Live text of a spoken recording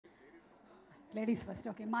Ladies first,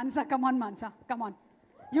 okay. Maanasa, come on, Maanasa, come on.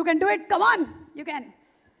 You can do it, come on, you can.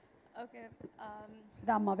 Okay.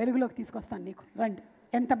 Damma, veluguloki తీసుకొస్తాను నీకు రండి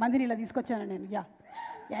ఎంత మందిని ఇలా తీసుకొచ్చాను నేను యా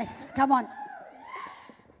yes come on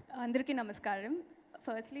అందరికీ నమస్కారం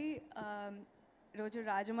ఫస్ట్లీ రోజు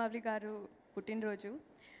రాజమౌళి గారు పుట్టినరోజు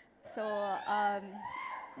so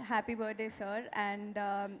happy birthday sir and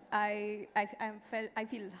I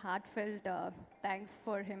feel heartfelt thanks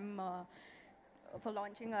for him for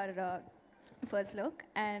launching our first look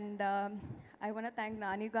and I want to thank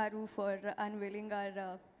Nani garu for unveiling our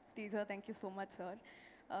teaser. Thank you so much sir.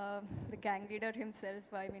 The gang leader himself,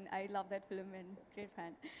 I mean I love that film and great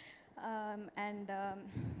fan.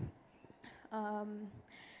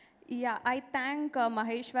 Yeah, I thank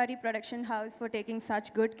Maheshwari production house for taking such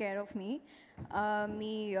good care of me.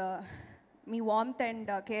 Me warmth and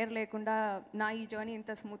care lekunda na ee journey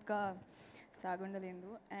inta smooth ga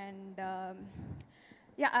sagundalendu and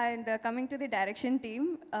yeah, and coming to the direction team,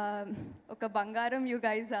 oka bangaram you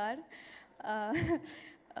guys are.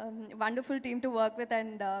 Wonderful team to work with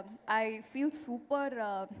and I feel super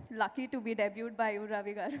lucky to be debuted by you,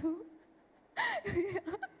 Ravi garu.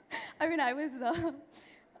 I mean, I was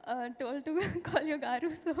told to call you Garu,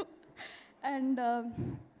 so and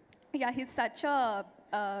yeah, he's such a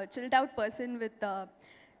chilled out person with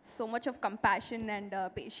so much of compassion and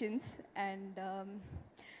patience and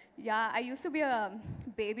yeah, I used to be a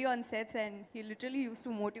baby on sets and he literally used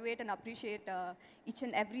to motivate and appreciate each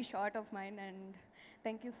and every shot of mine and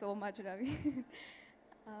thank you so much, Ravi.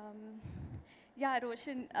 Yeah,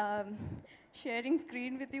 Roshan, sharing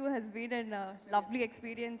screen with you has been a lovely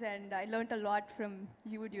experience and I learned a lot from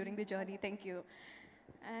you during the journey. Thank you.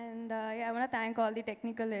 And yeah, I want to thank all the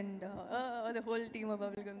technical and the whole team of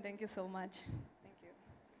Bubblegum. Thank you so much. Thank you.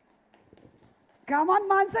 Come on,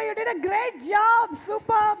 Maanasa, you did a great job.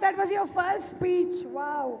 Superb. That was your first speech.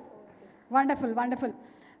 Wow. Wonderful, wonderful.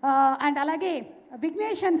 And alage,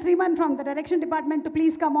 Vignesh and Sriman from the direction department to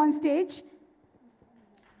please come on stage.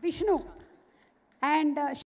 Vishnu and